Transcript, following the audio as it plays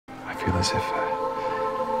as if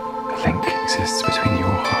a link exists between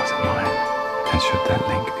your heart and mine. And should that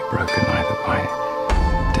link be broken either by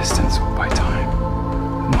distance or by time,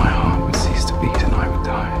 my heart would cease to beat and I would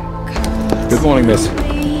die. Good morning, miss.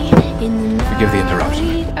 Forgive the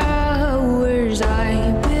interruption.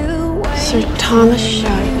 Sir Thomas Shaw,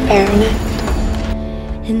 Baronet.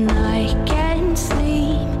 And I can't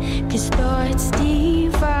sleep, 'cause thoughts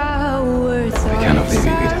devour thoughts. I cannot leave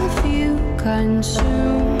you, Edith.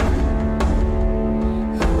 Consume.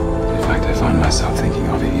 In fact, I find myself thinking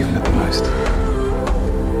of you even at the most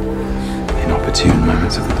inopportune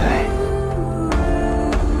moments of the day.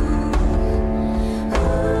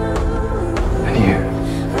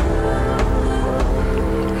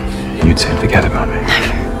 And you'd soon forget about me.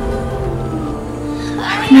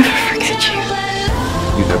 I would never forget you.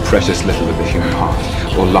 You know precious little of the human heart,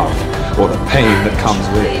 or love, or the pain that comes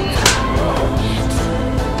with it.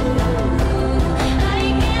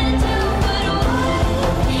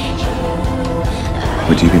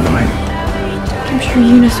 Would you be mine? I'm sure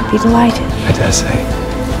Eunice would be delighted. I dare say,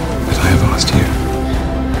 but I have asked you.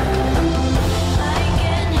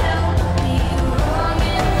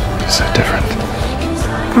 So different.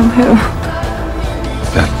 From who?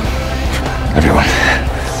 But everyone.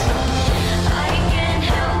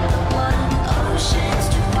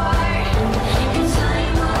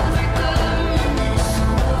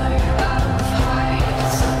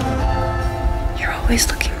 You're always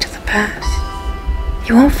looking to the past.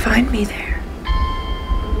 You won't find me there.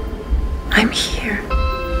 I'm here.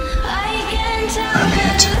 I'm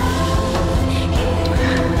here too.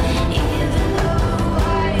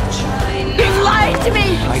 You lied to me!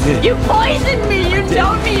 I did. You poisoned me! You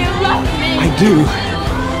told me you loved me! I do.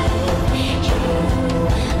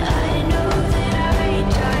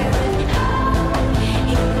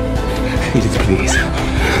 Edith, please.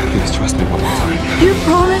 Please trust me one more time. You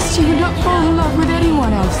promised